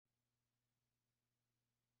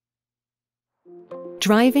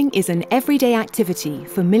Driving is an everyday activity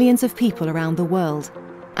for millions of people around the world.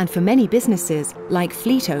 And for many businesses, like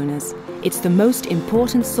fleet owners, it's the most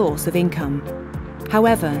important source of income.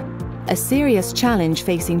 However, a serious challenge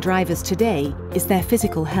facing drivers today is their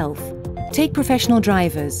physical health. Take professional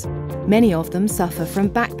drivers. Many of them suffer from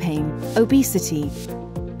back pain, obesity,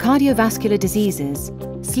 cardiovascular diseases,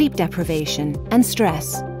 sleep deprivation, and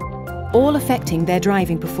stress, all affecting their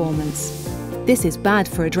driving performance. This is bad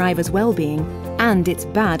for a driver's well-being, and it's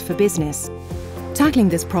bad for business. Tackling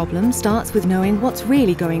this problem starts with knowing what's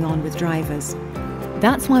really going on with drivers.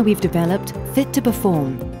 That's why we've developed Fit to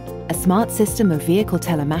Perform, a smart system of vehicle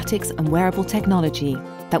telematics and wearable technology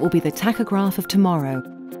that will be the tachograph of tomorrow,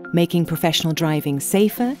 making professional driving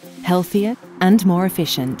safer, healthier, and more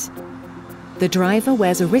efficient. The driver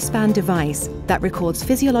wears a wristband device that records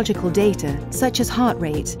physiological data such as heart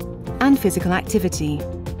rate and physical activity.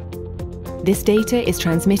 This data is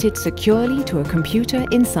transmitted securely to a computer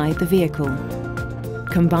inside the vehicle.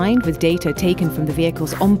 Combined with data taken from the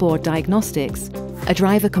vehicle's onboard diagnostics, a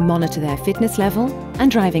driver can monitor their fitness level and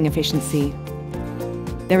driving efficiency.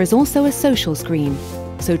 There is also a social screen,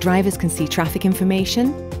 so drivers can see traffic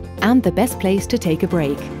information and the best place to take a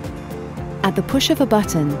break. At the push of a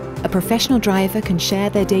button, a professional driver can share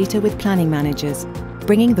their data with planning managers,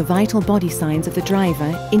 bringing the vital body signs of the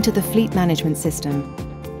driver into the fleet management system.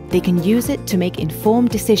 They can use it to make informed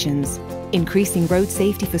decisions, increasing road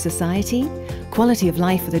safety for society, quality of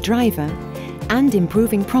life for the driver, and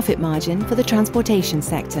improving profit margin for the transportation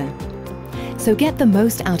sector. So get the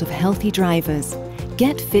most out of healthy drivers.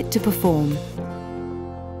 Get fit to perform.